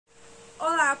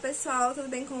Olá pessoal, tudo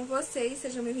bem com vocês?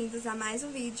 Sejam bem-vindos a mais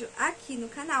um vídeo aqui no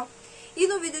canal. E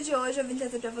no vídeo de hoje eu vim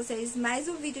trazer pra vocês mais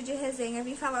um vídeo de resenha.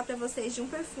 Vim falar pra vocês de um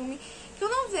perfume que eu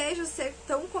não vejo ser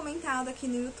tão comentado aqui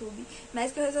no YouTube,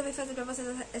 mas que eu resolvi fazer pra vocês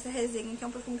essa resenha, que é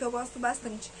um perfume que eu gosto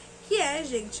bastante, que é,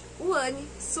 gente, o ANNI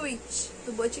Sweet,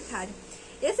 do Boticário.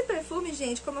 Esse perfume,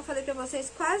 gente, como eu falei pra vocês,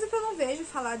 quase que eu não vejo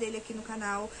falar dele aqui no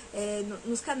canal,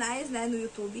 nos canais, né, no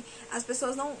YouTube. As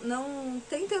pessoas não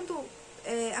têm tanto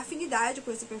afinidade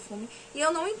com esse perfume. E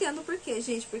eu não entendo por quê,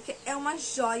 gente, porque é uma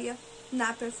joia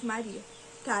na perfumaria,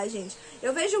 tá, gente?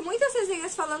 Eu vejo muitas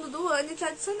resenhas falando do ANNI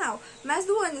tradicional, mas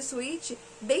do ANNI Sweet,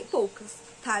 bem poucas,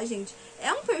 tá, gente?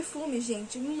 É um perfume,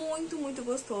 gente, muito, muito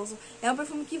gostoso. É um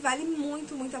perfume que vale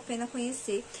muito, muito a pena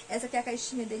conhecer. Essa aqui é a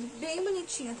caixinha dele, bem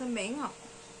bonitinha também, ó.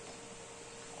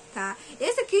 Tá?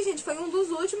 Esse aqui, gente, foi um dos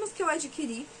últimos que eu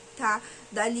adquiri, tá?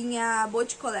 Da linha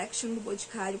Body Collection do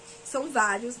Boticário. São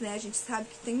vários, né? A gente sabe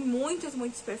que tem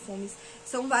muitos perfumes.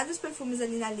 São vários perfumes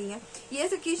ali na linha. E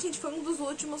esse aqui, gente, foi um dos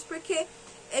últimos porque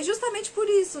é justamente por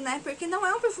isso, né? Porque não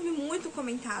é um perfume muito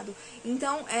comentado.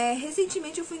 Então,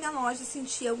 recentemente eu fui na loja,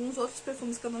 senti alguns outros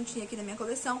perfumes que eu não tinha aqui na minha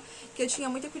coleção, que eu tinha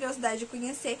muita curiosidade de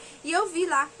conhecer. E eu vi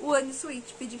lá o ANNI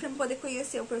Sweet, pedi pra eu poder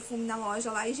conhecer o perfume na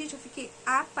loja lá. E, gente, eu fiquei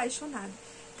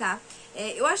apaixonada. Tá?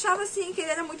 Eu achava assim que ele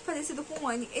era muito parecido com o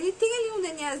ANNI. Ele tem ali um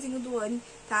DNAzinho do ANNI,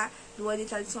 tá? Do ANNI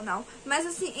tradicional. Mas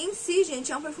assim, em si,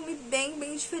 gente, é um perfume bem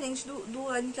diferente do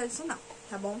ANNI tradicional,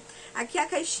 tá bom? Aqui a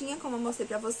caixinha, como eu mostrei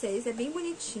pra vocês, é bem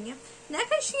bonitinha, né? A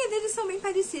caixinha deles são bem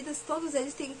parecidas, todos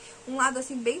eles têm um lado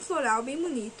assim bem floral, bem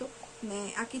bonito,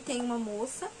 né? Aqui tem uma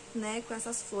moça, né, com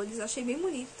essas flores, eu achei bem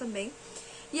bonito também.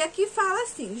 E aqui fala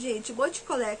assim, gente, Body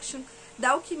Collection.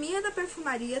 Da alquimia da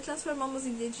perfumaria, transformamos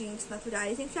ingredientes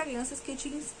naturais em fragrâncias que te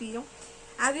inspiram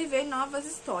a viver novas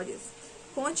histórias.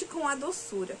 Conte com a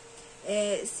doçura.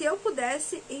 Se eu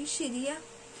pudesse, encheria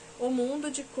o mundo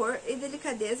de cor e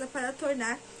delicadeza para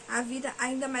tornar a vida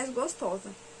ainda mais gostosa.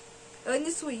 ANNI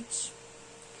Sweet.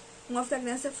 Uma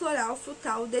fragrância floral,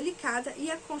 frutal, delicada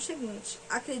e aconchegante.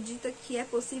 Acredita que é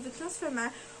possível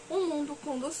transformar um mundo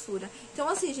com doçura. Então,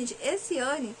 assim, gente, esse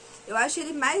ANNI, eu acho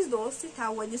ele mais doce, tá?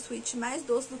 O ANNI Sweet mais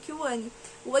doce do que o ANNI.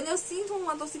 O ANNI eu sinto um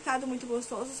adocicado muito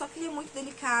gostoso, só que ele é muito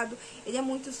delicado, ele é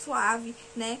muito suave,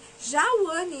 né? Já o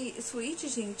ANNI Sweet,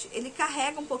 gente, ele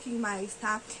carrega um pouquinho mais,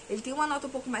 tá? Ele tem uma nota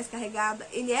um pouco mais carregada,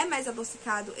 ele é mais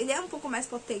adocicado, ele é um pouco mais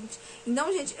potente.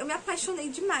 Então, gente, eu me apaixonei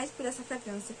demais por essa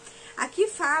fragrância. Aqui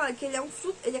fala que ele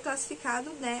é classificado,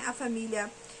 né, a família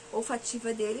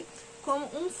olfativa dele, como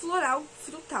um floral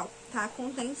frutal, tá?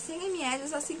 Contém 100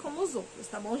 ml, assim como os outros,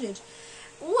 tá bom, gente?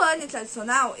 O ANNI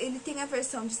tradicional, ele tem a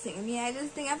versão de 100 ml e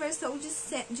tem a versão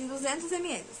de 200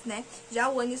 ml, né? Já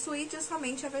o ANNI Sweet é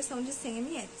somente a versão de 100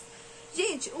 ml.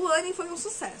 Gente, o ANNI foi um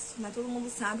sucesso, né? Todo mundo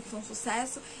sabe que foi um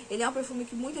sucesso. Ele é um perfume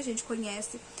que muita gente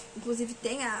conhece. Inclusive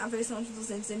tem a versão de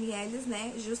 200 ml,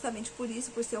 né? Justamente por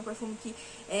isso, por ser um perfume que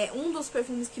é um dos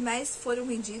perfumes que mais foram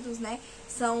vendidos, né?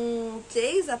 São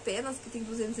 3 apenas que tem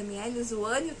 200 ml, o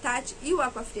ANNI, o Tati e o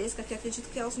Aqua Fresca, que acredito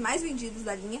que é os mais vendidos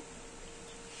da linha.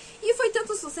 E foi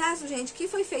tanto sucesso, gente, que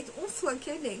foi feito um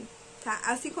flanker dele, tá?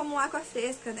 Assim como o Aqua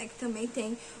Fresca, né? Que também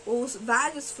tem os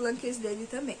vários flankers dele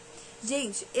também.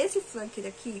 Gente, esse flanker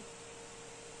aqui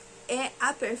é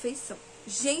a perfeição.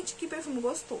 Gente, que perfume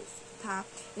gostoso, tá?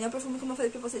 Ele é um perfume, como eu falei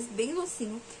pra vocês, bem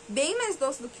docinho, bem mais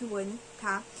doce do que o ANNI,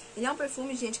 tá? Ele é um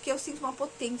perfume, gente, que eu sinto uma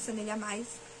potência nele a mais.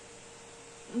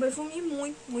 Um perfume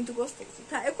muito gostoso,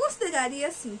 tá? Eu consideraria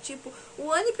assim, tipo,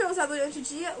 o ANNI pra usar durante o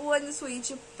dia, o ANNI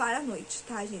Sweet para a noite,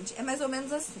 tá, gente? É mais ou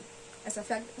menos assim, essa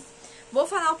fragrância. Vou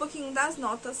falar um pouquinho das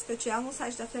notas que eu tinha no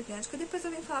site da Fragrântica, depois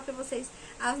eu venho falar pra vocês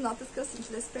as notas que eu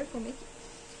sinto desse perfume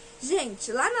aqui.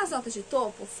 Gente, lá nas notas de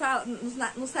topo, fala,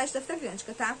 no site da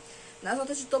Fragrântica, tá? Nas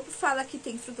notas de topo fala que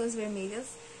tem frutas vermelhas,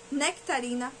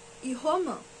 nectarina e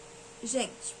romã.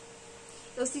 Gente,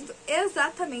 eu sinto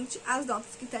exatamente as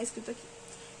notas que tá escrito aqui.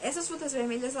 Essas frutas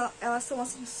vermelhas, elas são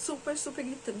assim super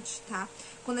gritantes, tá?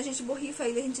 Quando a gente borrifa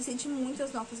ele, a gente sente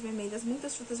muitas notas vermelhas,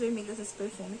 muitas frutas vermelhas nesse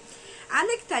perfume. A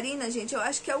nectarina, gente, eu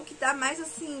acho que é o que dá mais,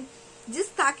 assim,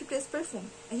 destaque pra esse perfume.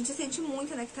 A gente sente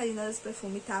muito a nectarina desse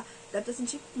perfume, tá? Dá pra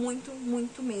sentir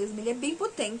muito mesmo. Ele é bem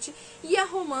potente. E a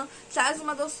romã traz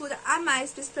uma doçura a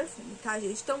mais pra esse perfume, tá,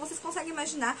 gente? Então, vocês conseguem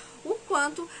imaginar o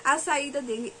quanto a saída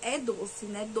dele é doce,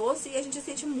 né? Doce, e a gente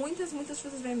sente muitas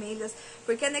frutas vermelhas.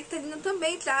 Porque a nectarina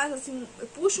também traz, assim,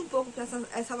 puxa um pouco pra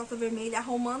essa nota vermelha. A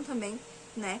romã também,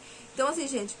 né? Então, assim,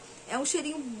 gente, é um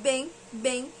cheirinho bem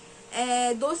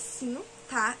docinho,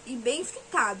 tá? E bem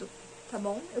frutado, tá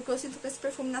bom? É o que eu sinto com esse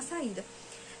perfume na saída.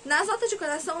 Nas notas de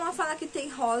coração, ela fala que tem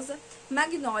rosa,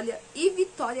 magnólia e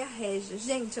Vitória Régia.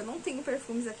 Gente, eu não tenho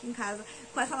perfumes aqui em casa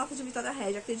com essa nota de Vitória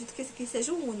Régia. Acredito que esse aqui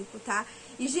seja o único, tá?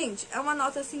 E, gente, é uma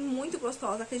nota, assim, muito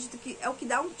gostosa. Acredito que é o que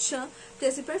dá um tchan pra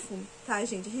esse perfume, tá,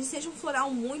 gente? A gente sente um floral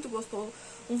muito gostoso,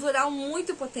 um floral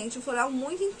muito potente, um floral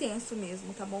muito intenso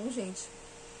mesmo, tá bom, gente?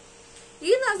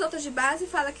 E nas notas de base,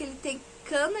 fala que ele tem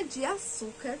cana de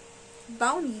açúcar,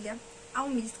 baunilha,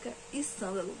 almíscar e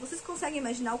sândalo. Vocês conseguem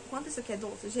imaginar o quanto isso aqui é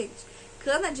doce, gente?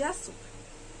 Cana de açúcar,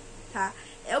 tá?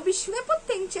 O bichinho é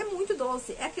potente, é muito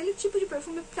doce. É aquele tipo de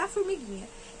perfume pra formiguinha.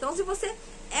 Então, se você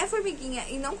é formiguinha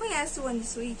e não conhece o ANNI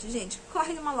Sweet, gente,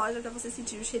 corre numa loja pra você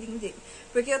sentir o cheirinho dele.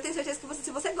 Porque eu tenho certeza que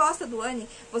se você gosta do ANNI,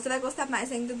 você vai gostar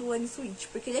mais ainda do ANNI Sweet.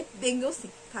 Porque ele é bem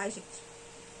docinho, tá, gente?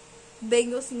 Bem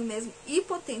docinho mesmo e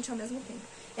potente ao mesmo tempo.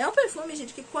 É um perfume,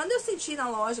 gente, que quando eu senti na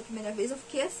loja a primeira vez, eu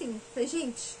fiquei assim, falei,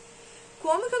 gente,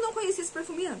 como que eu não conheci esse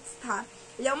perfume antes, tá?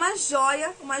 Ele é uma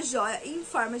joia em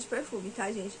forma de perfume,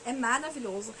 tá, gente? É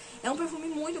maravilhoso. É um perfume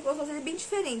muito gostoso, ele é bem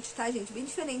diferente, tá, gente? Bem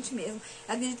diferente mesmo.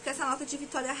 Eu acredito que essa nota de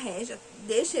Vitória Régia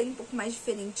deixa ele um pouco mais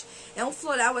diferente. É um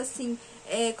floral, assim,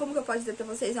 como que eu posso dizer pra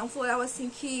vocês? É um floral, assim,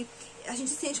 que a gente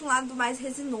sente um lado mais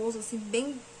resinoso, assim,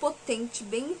 bem potente,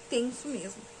 bem intenso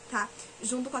mesmo, tá?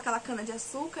 Junto com aquela cana de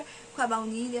açúcar, com a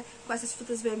baunilha, com essas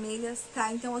frutas vermelhas,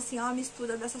 tá? Então, assim, é uma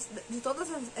mistura de todas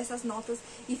essas notas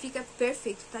e fica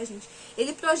perfeito, tá, gente?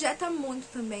 Ele projeta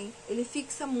muito também, ele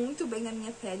fixa muito bem na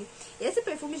minha pele. Esse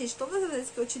perfume, gente, todas as vezes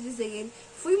que eu utilizei ele,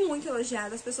 fui muito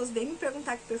elogiada. As pessoas vêm me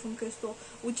perguntar que perfume que eu estou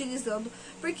utilizando,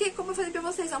 porque, como eu falei pra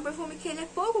vocês, é um perfume que ele é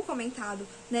pouco comentado,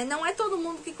 né? Não é todo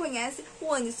mundo que conhece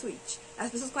o ANNI Sweet.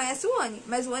 As pessoas conhecem o ANNI,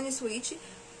 mas o ANNI Sweet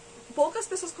poucas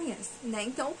pessoas conhecem, né?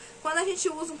 Então, quando a gente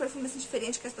usa um perfume assim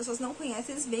diferente, que as pessoas não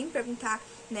conhecem, eles vêm perguntar,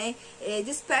 né?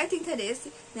 Desperta interesse,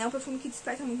 né? É um perfume que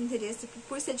desperta muito interesse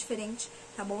por ser diferente,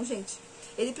 tá bom, gente?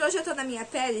 Ele projetou na minha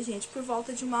pele, gente, por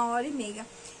volta de 1h30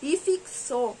 e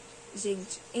fixou,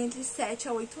 gente, entre 7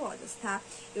 a 8 horas, tá?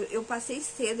 Eu passei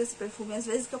cedo esse perfume, às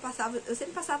vezes que eu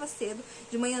sempre passava cedo,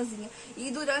 de manhãzinha, e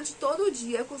durante todo o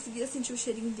dia eu conseguia sentir o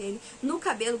cheirinho dele, no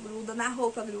cabelo gruda, na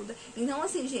roupa gruda. Então,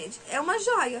 assim, gente, é uma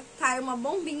joia, tá? É uma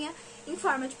bombinha em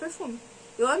forma de perfume.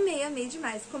 Eu amei, amei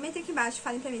demais. Comentem aqui embaixo,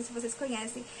 falem pra mim se vocês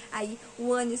conhecem aí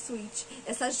o ANNI Sweet,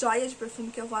 essa joia de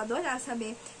perfume que eu vou adorar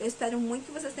saber. Eu espero muito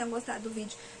que vocês tenham gostado do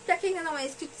vídeo. Pra quem ainda não é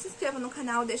inscrito, se inscreva no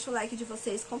canal, deixa o like de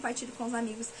vocês, compartilhe com os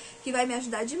amigos, que vai me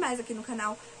ajudar demais aqui no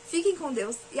canal. Fiquem com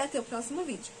Deus e até o próximo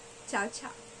vídeo. Tchau,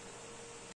 tchau.